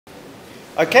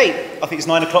Okay, I think it's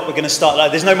 9 o'clock, we're going to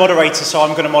start. There's no moderator, so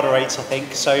I'm going to moderate, I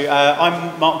think. So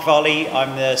I'm Mark Varley,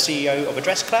 I'm the CEO of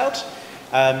Address Cloud.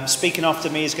 Speaking after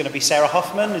me is going to be Sarah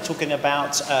Hoffman, who's talking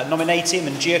about nominating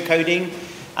and geocoding.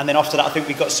 And then after that, I think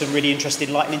we've got some really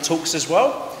interesting lightning talks as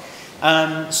well.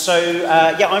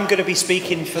 Yeah, I'm going to be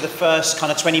speaking for the first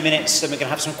kind of 20 minutes, then we're going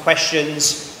to have some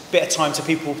questions, a bit of time to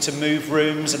people to move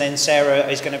rooms, and then Sarah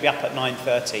is going to be up at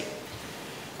 9:30.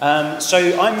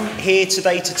 So I'm here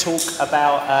today to talk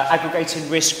about aggregating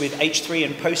risk with H3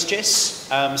 and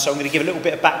PostGIS. So I'm going to give a little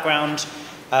bit of background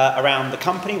around the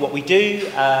company, what we do.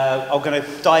 I'm going to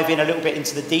dive in a little bit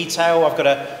into the detail. I've got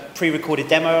a pre-recorded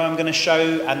demo I'm going to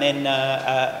show, and then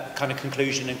kind of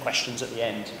conclusion and questions at the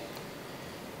end.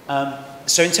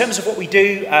 So in terms of what we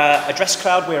do, Address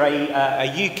Cloud, we're a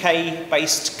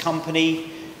UK-based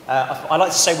company. I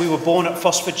like to say we were born at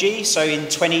FOSS4G, so in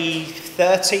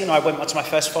 2013 I went to my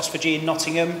first FOSS4G in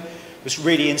Nottingham. Was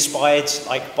really inspired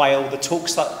by all the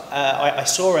talks that I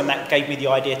saw, and that gave me the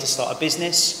idea to start a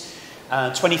business.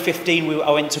 2015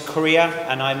 I went to Korea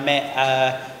and I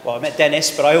met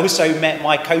Dennis, but I also met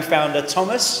my co-founder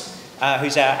Thomas,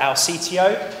 who's our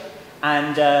CTO.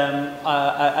 And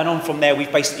on from there,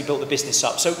 we've basically built the business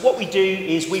up. So what we do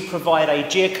is we provide a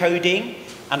geocoding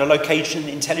and a location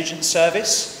intelligence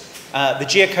service. The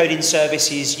geocoding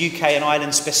service is UK and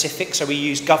Ireland specific, so we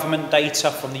use government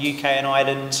data from the UK and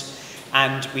Ireland,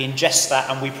 and we ingest that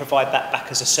and we provide that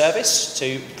back as a service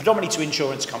predominantly to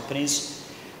insurance companies.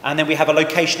 And then we have a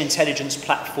location intelligence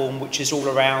platform, which is all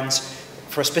around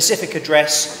for a specific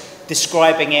address,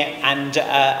 describing it and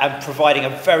providing a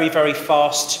very, very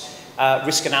fast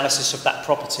risk analysis of that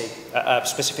property,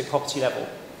 specific property level.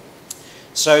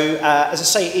 So as I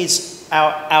say,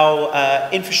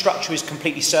 our infrastructure is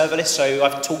completely serverless. So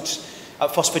I've talked at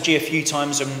FOSS4G a few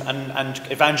times and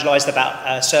evangelized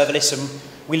about serverless, and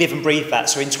we live and breathe that.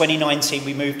 So in 2019,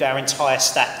 we moved our entire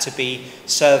stack to be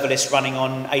serverless, running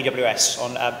on AWS,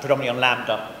 predominantly on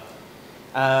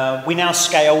Lambda. We now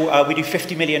scale, we do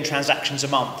 50 million transactions a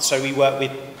month. So we work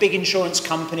with big insurance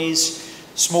companies,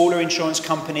 smaller insurance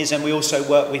companies, and we also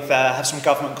work with, have some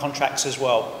government contracts as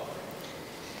well.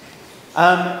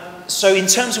 So in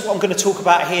terms of what I'm going to talk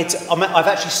about here, I've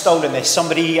actually stolen this.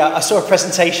 I saw a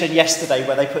presentation yesterday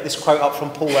where they put this quote up from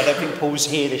Paul. I don't think Paul's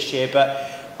here this year,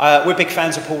 but we're big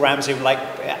fans of Paul Ramsey. Like,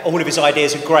 all of his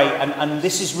ideas are great, and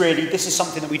this is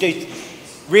something that we do.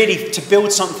 Really, to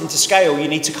build something to scale, you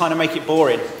need to kind of make it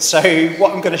boring. So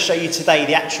what I'm going to show you today,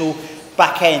 the actual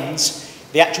back end,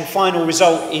 the actual final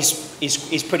result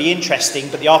is pretty interesting,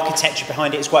 but the architecture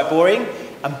behind it is quite boring,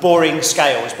 and boring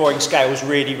scales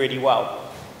really, really well.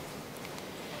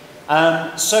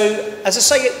 So as I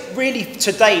say, it really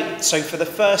to date, so for the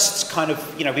first kind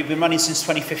of, we've been running since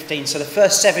 2015, so the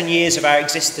first 7 years of our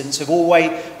existence have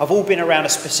all been around a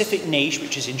specific niche,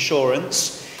 which is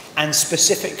insurance, and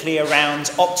specifically around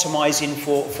optimizing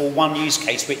for one use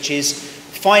case, which is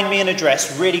find me an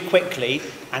address really quickly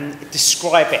and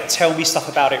describe it, tell me stuff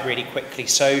about it really quickly.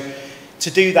 So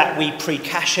to do that, we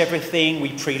pre-cache everything, we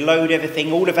preload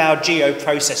everything, all of our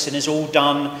geo-processing is all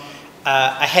done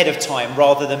ahead of time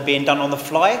rather than being done on the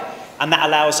fly, and that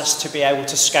allows us to be able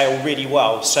to scale really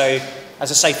well. So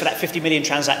as I say, for that 50 million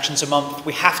transactions a month,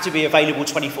 we have to be available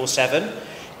 24/7,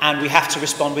 and we have to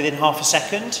respond within half a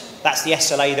second. That's the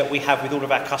SLA that we have with all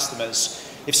of our customers.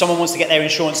 If someone wants to get their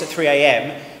insurance at 3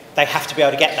 AM, they have to be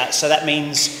able to get that. So that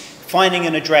means finding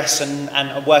an address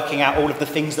and working out all of the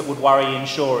things that would worry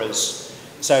insurers.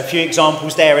 So a few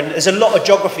examples there, and there's a lot of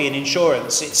geography in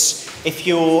insurance. If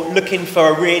you're looking for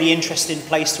a really interesting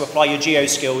place to apply your geo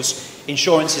skills,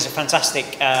 insurance is a fantastic,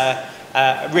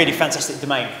 really fantastic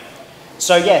domain.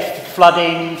 So yeah,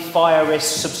 flooding, fire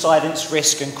risk, subsidence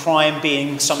risk, and crime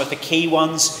being some of the key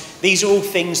ones. These are all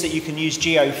things that you can use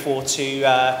geo for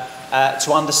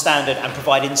to understand it and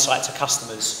provide insight to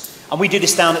customers. And we do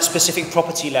this down at specific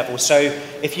property levels. So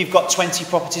if you've got 20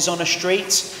 properties on a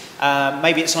street,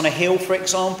 maybe it's on a hill, for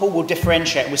example, we'll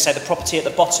differentiate and we'll say the property at the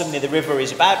bottom near the river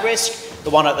is a bad risk, the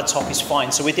one at the top is fine.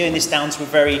 So we're doing this down to a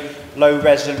very low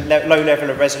level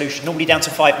of resolution, normally down to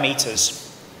 5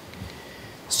 meters.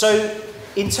 So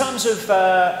in terms of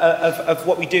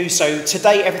what we do, so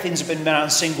today everything's been around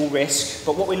single risk,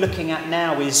 but what we're looking at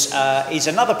now is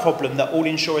another problem that all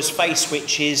insurers face,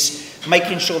 which is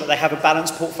making sure that they have a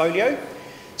balanced portfolio.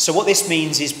 So what this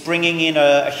means is bringing in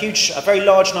a very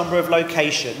large number of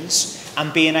locations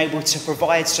and being able to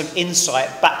provide some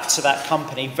insight back to that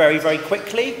company very, very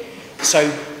quickly.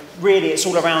 So really it's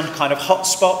all around kind of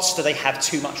hotspots. Do they have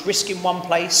too much risk in one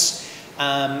place?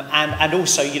 And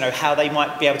also, how they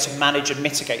might be able to manage and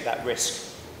mitigate that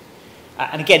risk.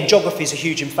 And again, geography is a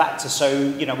huge factor. So,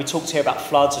 you know, we talked here about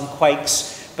floods and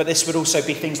quakes, but this would also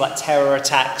be things like terror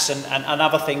attacks and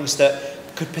other things that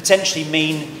could potentially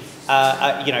mean,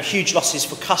 you know, huge losses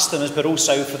for customers, but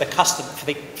also for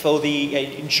the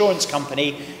insurance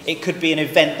company. It could be an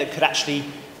event that could actually,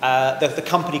 the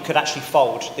company could actually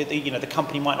fold. You know, the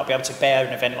company might not be able to bear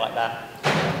an event like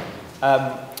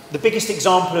that. The biggest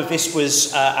example of this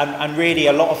was, and really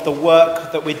a lot of the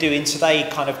work that we're doing today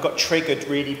kind of got triggered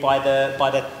really by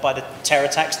the terror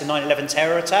attacks, the 9/11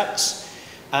 terror attacks.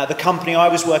 The company I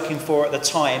was working for at the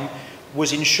time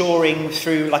was insuring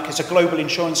through, like, as a global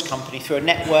insurance company, through a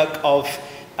network of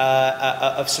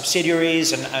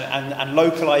subsidiaries and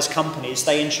localized companies.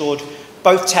 They insured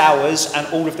both towers and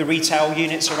all of the retail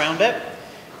units around it.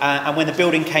 And when the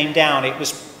building came down,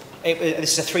 this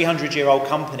is a 300-year-old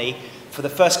company. For the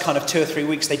first kind of 2 or 3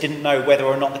 weeks, they didn't know whether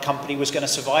or not the company was going to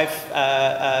survive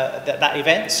that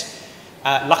event.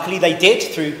 Luckily, they did,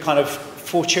 through kind of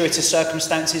fortuitous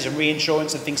circumstances and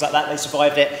reinsurance and things like that. They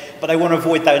survived it, but they want to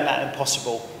avoid that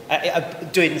impossible,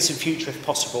 doing this in future if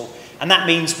possible. And that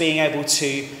means being able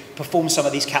to perform some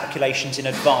of these calculations in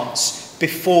advance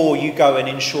before you go and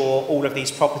insure all of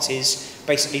these properties,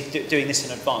 basically doing this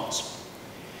in advance.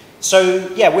 So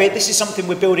yeah, this is something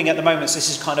we're building at the moment. So this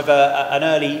is kind of an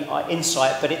early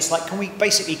insight, but it's like, can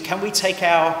we take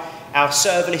our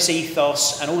serverless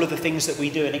ethos and all of the things that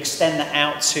we do and extend that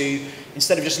out to,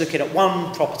 instead of just looking at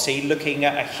one property, looking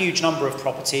at a huge number of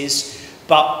properties,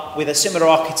 but with a similar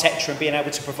architecture and being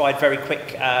able to provide very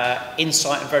quick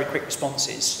insight and very quick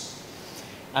responses.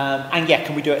 And yeah,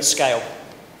 can we do it at scale?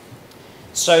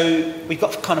 So we've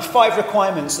got kind of 5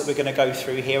 requirements that we're going to go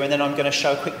through here, and then I'm going to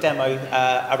show a quick demo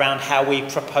around how we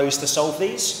propose to solve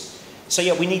these. So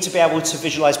yeah, we need to be able to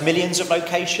visualize millions of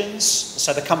locations.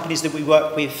 So the companies that we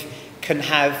work with can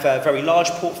have very large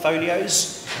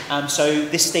portfolios. So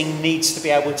this thing needs to be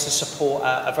able to support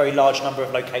a very large number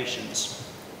of locations.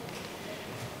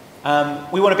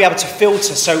 We want to be able to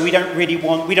filter, so we don't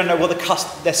know what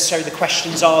necessarily the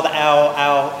questions are that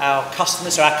our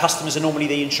customers, so our customers are normally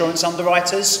the insurance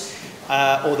underwriters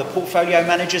or the portfolio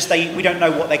managers. We don't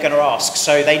know what they're going to ask,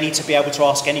 so they need to be able to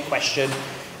ask any question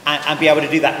and be able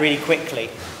to do that really quickly.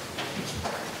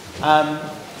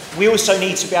 We also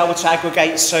need to be able to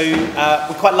aggregate, so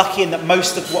we're quite lucky in that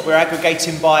most of what we're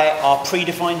aggregating by are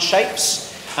predefined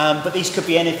shapes, but these could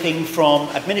be anything from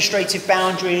administrative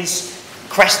boundaries,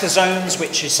 Cresta zones,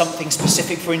 which is something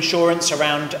specific for insurance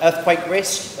around earthquake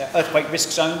risk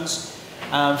zones,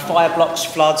 fire blocks,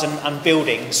 floods, and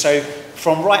buildings. So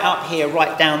from right up here,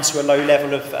 right down to a low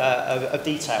level of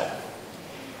detail.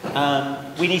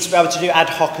 We need to be able to do ad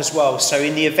hoc as well. So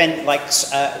in the event, like,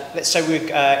 let's say we're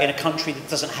in a country that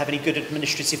doesn't have any good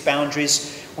administrative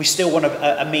boundaries, we still want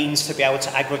a means to be able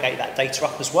to aggregate that data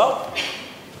up as well.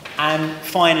 And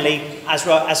finally, as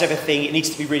well as everything, it needs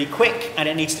to be really quick and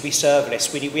it needs to be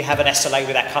serverless. We have an SLA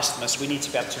with our customers, so we need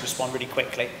to be able to respond really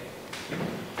quickly.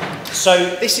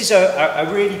 So this is a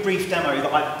really brief demo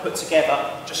that I've put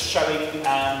together, just showing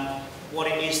what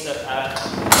it is that,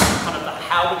 kind of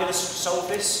how we're going to solve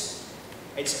this.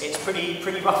 It's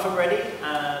pretty rough and ready,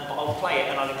 but I'll play it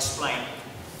and I'll explain.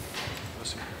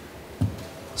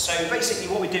 So basically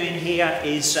what we're doing here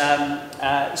is,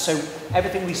 so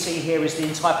everything we see here is the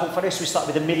entire portfolio. So we start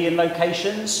with 1 million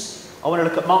locations. I want to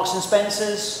look at Marks and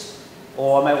Spencer's,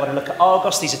 or I may want to look at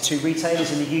Argos. These are 2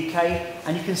 retailers in the UK.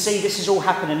 And you can see this is all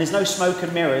happening. There's no smoke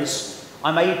and mirrors.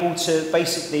 I'm able to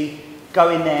basically go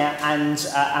in there and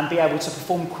be able to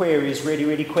perform queries really,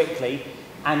 really quickly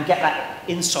and get that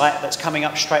insight that's coming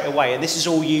up straight away. And this is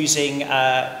all using,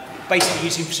 basically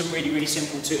using some really, really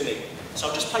simple tooling. So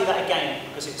I'll just play that again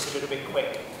because it's a little bit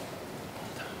quick.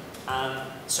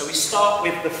 So we start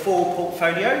with the full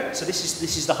portfolio. So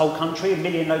this is the whole country, 1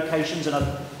 million locations and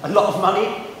a lot of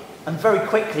money. And very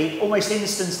quickly, almost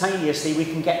instantaneously, we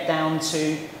can get down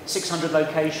to 600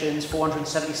 locations,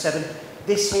 477.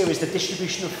 This here is the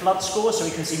distribution of flood scores, so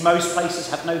we can see most places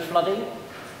have no flooding.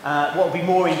 What will be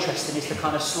more interesting is to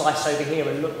kind of slice over here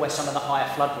and look where some of the higher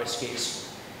flood risk is.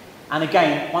 And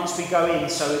again, once we go in,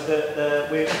 so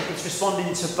it's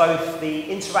responding to both the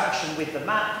interaction with the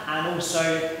map and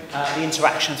also the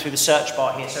interaction through the search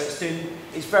bar here. So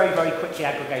it's very, very quickly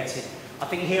aggregated. I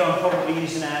think here I'm probably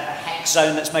using a hex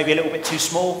zone that's maybe a little bit too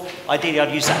small. Ideally,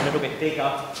 I'd use that a little bit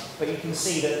bigger. But you can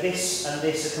see that this and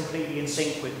this are completely in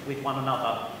sync with one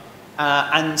another.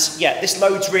 And yeah, this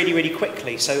loads really, really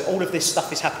quickly. So all of this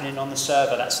stuff is happening on the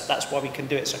server. That's why we can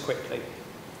do it so quickly.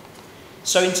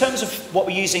 So in terms of what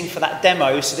we're using for that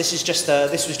demo, so this was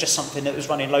just something that was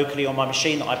running locally on my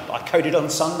machine that I coded on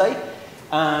Sunday.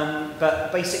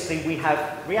 But basically we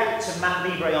have React and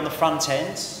Maplibre on the front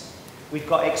end. We've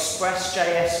got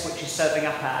Express.js, which is serving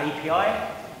up our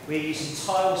API. We're using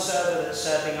tile server that's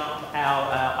serving up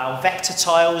our vector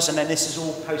tiles, and then this is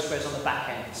all Postgres on the back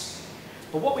end.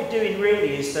 But what we're doing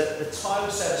really is that the tile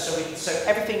server, so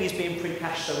everything is being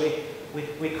pre-cached, so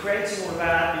we're creating all of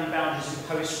our admin boundaries in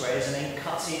Postgres and then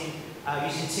cutting,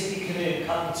 using Tippy-Canoe,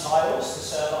 cutting tiles to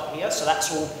serve up here, so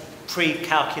that's all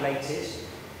pre-calculated.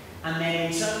 And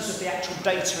then in terms of the actual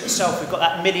data itself, we've got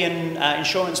that million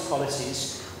insurance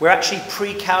policies. We're actually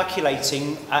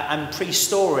pre-calculating and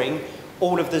pre-storing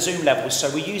all of the zoom levels. So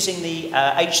we're using the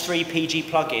H3 PG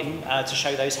plugin to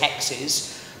show those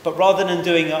hexes, but rather than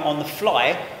doing it on the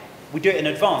fly, we do it in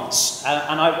advance.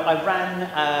 And I ran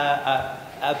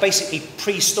basically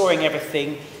pre-storing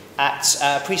everything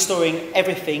with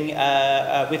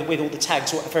all the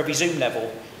tags for every zoom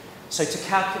level. So to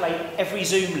calculate every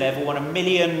zoom level on 1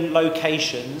 million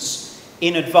locations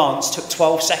in advance took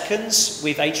 12 seconds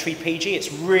with H3 PG.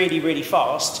 It's really, really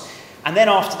fast. And then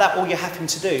after that, all you're having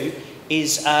to do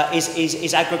is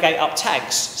aggregate up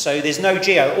tags. So there's no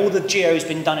geo. All the geo has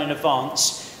been done in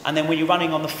advance. And then when you're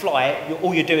running on the fly,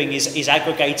 all you're doing is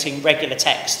aggregating regular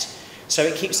text. So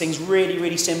it keeps things really,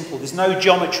 really simple. There's no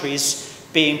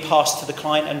geometries being passed to the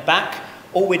client and back.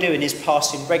 All we're doing is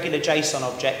passing regular JSON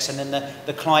objects, and then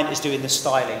the client is doing the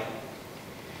styling.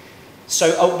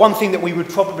 So one thing that we would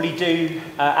probably do,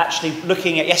 actually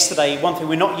looking at yesterday, one thing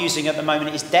we're not using at the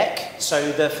moment is Deck.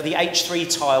 So for the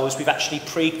H3 tiles, we've actually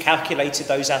pre-calculated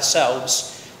those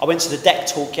ourselves. I went to the Deck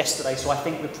talk yesterday, so I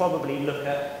think we'll probably look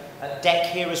at Deck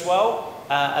here as well,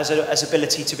 as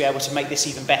ability to be able to make this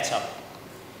even better.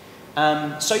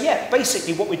 So yeah,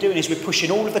 basically what we're doing is we're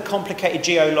pushing all of the complicated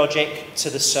geologic to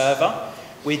the server.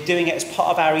 We're doing it as part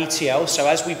of our ETL, so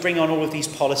as we bring on all of these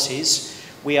policies,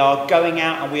 we are going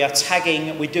out and we are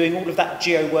tagging, we're doing all of that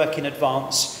geo work in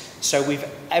advance, so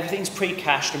everything's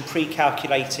pre-cached and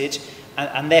pre-calculated,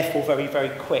 and therefore very, very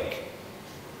quick.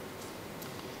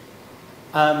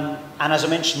 And as I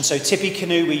mentioned, so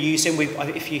Tippy-Canoe we're using,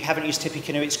 if you haven't used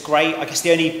Tippy-Canoe, it's great. I guess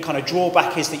the only kind of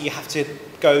drawback is that you have to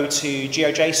go to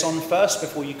GeoJSON first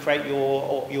before you create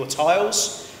your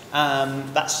tiles.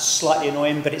 That's slightly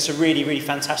annoying, but it's a really, really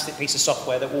fantastic piece of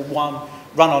software that will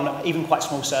run on even quite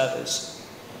small servers.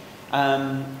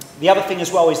 The other thing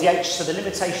as well is so the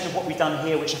limitation of what we've done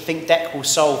here, which I think Deck will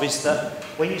solve, is that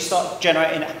when you start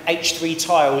generating H3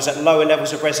 tiles at lower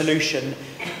levels of resolution,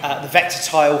 the vector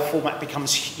tile format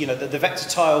becomes, the vector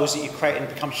tiles that you're creating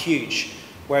become huge.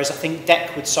 Whereas I think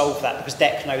Deck would solve that, because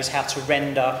Deck knows how to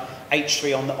render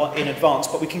H3 in advance,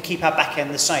 but we can keep our back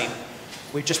end the same.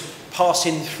 We're just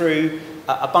passing through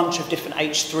a bunch of different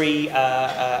H3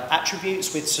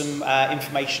 attributes with some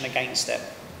information against it.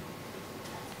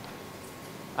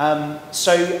 And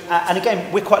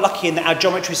again, we're quite lucky in that our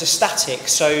geometries are static.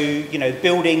 So,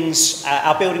 buildings,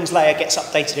 our buildings layer gets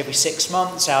updated every 6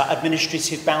 months. Our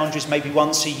administrative boundaries maybe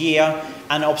once a year,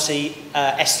 and obviously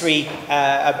H3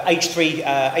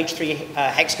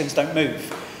 hexagons don't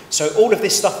move. So all of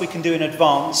this stuff we can do in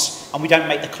advance, and we don't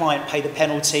make the client pay the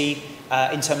penalty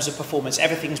in terms of performance.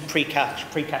 Everything's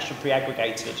pre-cached and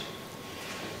pre-aggregated.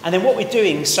 And then what we're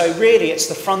doing, so really it's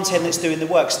the front end that's doing the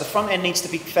work. So the front end needs to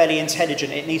be fairly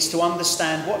intelligent. It needs to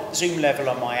understand what zoom level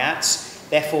am I at,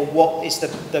 therefore what is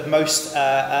the most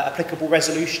applicable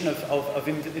resolution of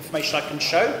information I can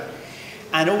show.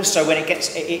 And also when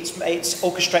it's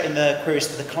orchestrating the queries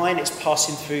to the client, it's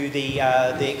passing through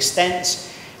the extent.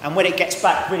 And when it gets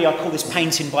back, really I call this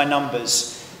painting by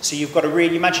numbers. So you've got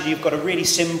imagine you've got a really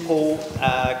simple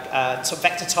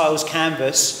vector tiles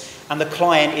canvas, and the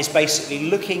client is basically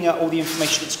looking at all the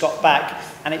information it's got back,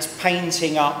 and it's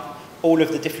painting up all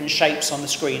of the different shapes on the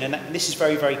screen, and this is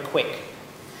very, very quick.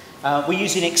 We're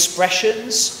using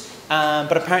expressions,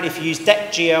 but apparently if you use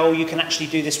Deck.GL, you can actually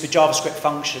do this with JavaScript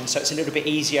functions, so it's a little bit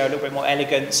easier, a little bit more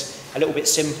elegant, a little bit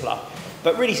simpler.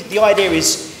 But really, the idea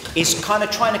is kind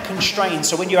of trying to constrain,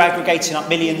 so when you're aggregating up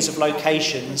millions of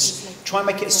locations, try and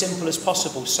make it as simple as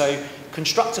possible. So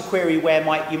construct a query where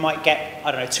you might get,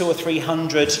 200 or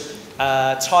 300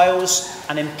 tiles,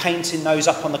 and then painting those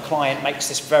up on the client makes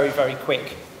this very, very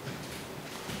quick.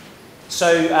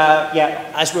 So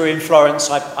yeah, as we were in Florence,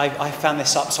 I found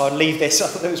this up, so I'll leave this. I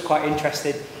thought it was quite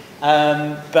interesting.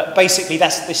 But basically,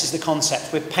 this is the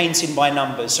concept. We're painting by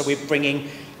numbers, so we're bringing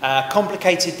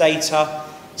complicated data,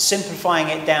 simplifying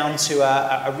it down to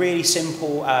a really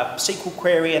simple SQL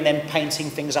query, and then painting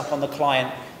things up on the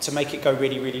client to make it go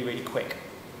really, really, really quick.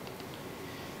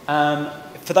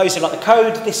 For those who like the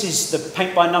code, this is the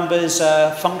paint by numbers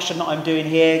function that I'm doing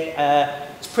here.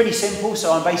 It's pretty simple,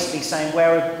 so I'm basically saying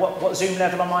what zoom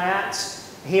level am I at?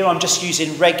 Here I'm just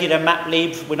using regular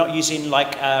Maplibre. We're not using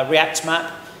like React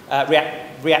Map,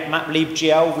 React Maplibre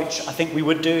GL, which I think we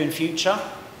would do in future.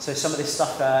 So some of this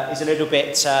stuff is a little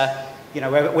bit, you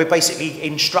know, we're basically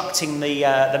instructing the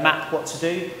map what to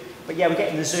do. But yeah, we're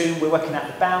getting the zoom, we're working out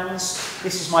the bounds.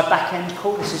 This is my back-end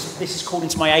call. This is calling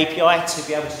to my API to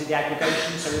be able to do the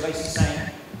aggregation. So we're basically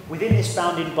saying, within this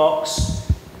bounding box,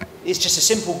 it's just a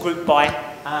simple group by.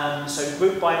 So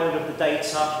group by all of the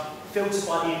data, filter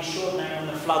by the insured name and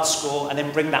the flood score, and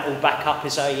then bring that all back up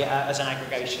as an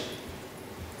aggregation.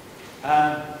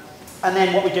 And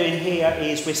then what we're doing here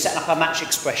is we're setting up our match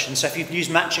expression. So if you've used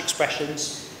match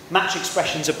expressions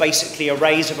are basically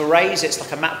arrays of arrays. It's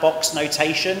like a map box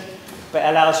notation, but it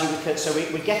allows you, so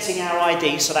we're getting our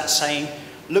ID, so that's saying,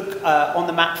 look on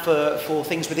the map for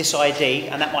things with this ID,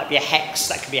 and that might be a hex,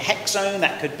 that could be a hex zone,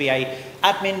 that could be a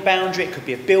admin boundary, it could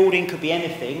be a building, could be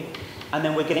anything. And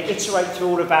then we're going to iterate through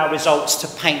all of our results to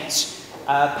paint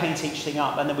each thing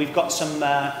up. And then we've got some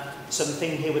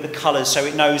thing here with the colours, so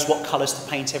it knows what colours to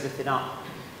paint everything up.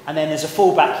 And then there's a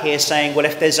fallback here saying, well,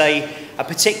 if there's a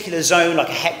particular zone, like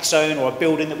a hex zone or a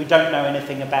building that we don't know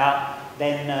anything about,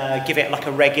 then give it like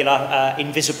a regular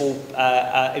invisible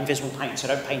paint, so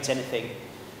don't paint anything.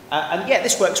 And yeah,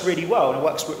 this works really well, and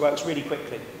it works really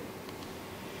quickly.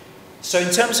 So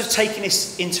in terms of taking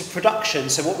this into production,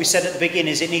 so what we said at the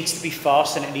beginning is it needs to be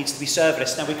fast and it needs to be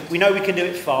serverless. Now we know we can do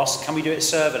it fast, can we do it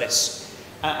serverless?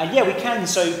 And yeah, we can.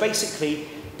 So basically,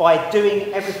 by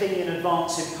doing everything in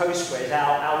advance in Postgres,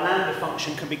 our Lambda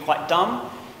function can be quite dumb.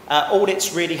 All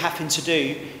it's really having to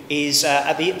do is, the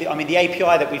API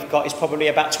that we've got is probably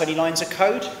about 20 lines of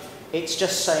code. It's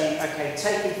just saying, okay,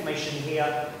 take information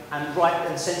here and write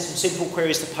and send some simple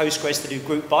queries to Postgres to do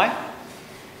group by.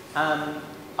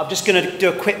 I'm just going to do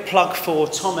a quick plug for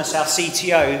Thomas, our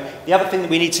CTO. The other thing that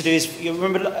we need to do is, you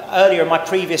remember earlier in my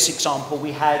previous example,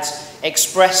 we had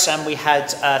Express and we had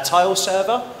Tile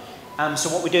Server. So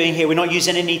what we're doing here, we're not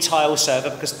using any tile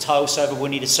server because the tile server will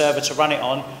need a server to run it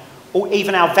on. Or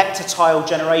even our vector tile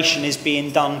generation is being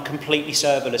done completely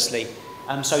serverlessly.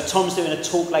 So Tom's doing a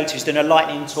talk later, he's doing a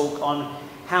lightning talk on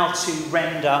how to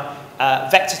render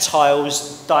vector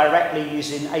tiles directly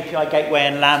using API Gateway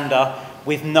and Lambda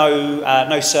with no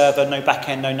server, no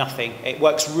backend, no nothing. It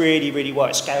works really, really well.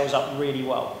 It scales up really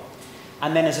well.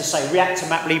 And then, as I say, React to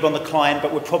Maplibre on the client,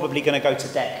 but we're probably going to go to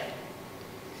Deck.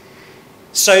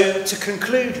 So to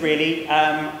conclude, really,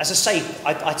 as I say,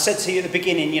 I said to you at the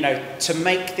beginning, you know, to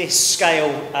make this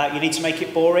scale, you need to make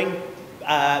it boring.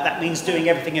 That means doing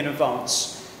everything in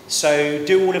advance. So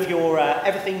do all of your,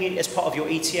 everything as part of your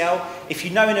ETL. If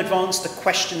you know in advance the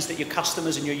questions that your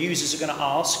customers and your users are going to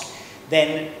ask,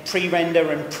 then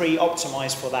pre-render and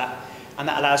pre-optimize for that. And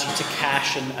that allows you to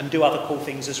cache and do other cool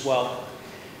things as well.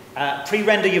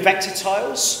 Pre-render your vector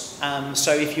tiles.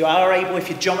 So if you are able, if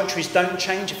your geometries don't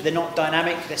change, if they're not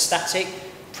dynamic, they're static,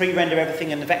 pre-render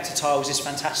everything in the vector tiles is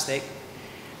fantastic.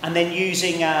 And then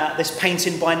using this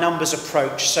painting by numbers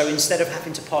approach. So instead of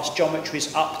having to pass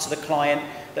geometries up to the client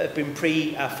that have been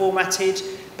pre-formatted,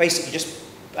 basically just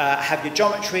have your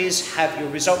geometries, have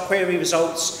your query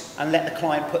results, and let the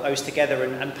client put those together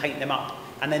and paint them up.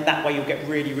 And then that way you'll get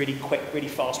really, really quick, really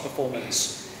fast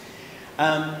performance.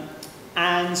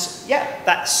 And yeah,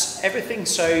 that's everything.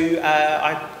 So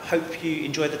I hope you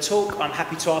enjoyed the talk. I'm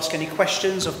happy to ask any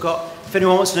questions. If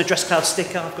anyone wants an Address Cloud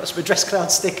sticker, I've got some Address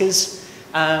Cloud stickers.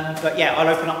 But yeah, I'll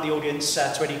open up the audience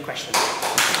to any questions.